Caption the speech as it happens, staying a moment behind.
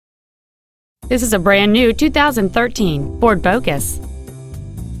This is a brand new 2013 Ford Focus.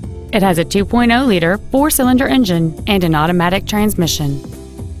 It has a 2.0-liter four-cylinder engine and an automatic transmission.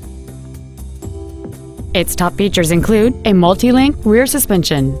 Its top features include a multi-link rear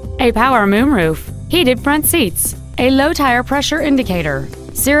suspension, a power moonroof, heated front seats, a low tire pressure indicator,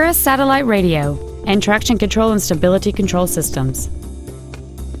 Sirius satellite radio, and traction control and stability control systems.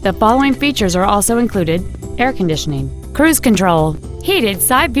 The following features are also included: air conditioning, cruise control, heated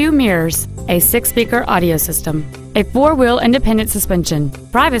side view mirrors, a 6-speaker audio system, a 4-wheel independent suspension,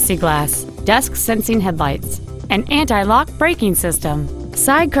 privacy glass, dusk sensing headlights, an anti-lock braking system,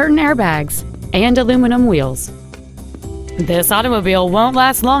 side curtain airbags, and aluminum wheels. This automobile won't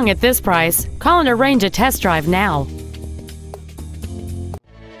last long at this price. Call and arrange a test drive now.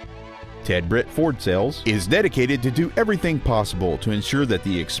 Ted Britt Ford Sales is dedicated to do everything possible to ensure that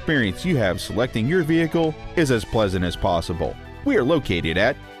the experience you have selecting your vehicle is as pleasant as possible. We are located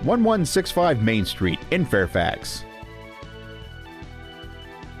at 1165 Main Street in Fairfax.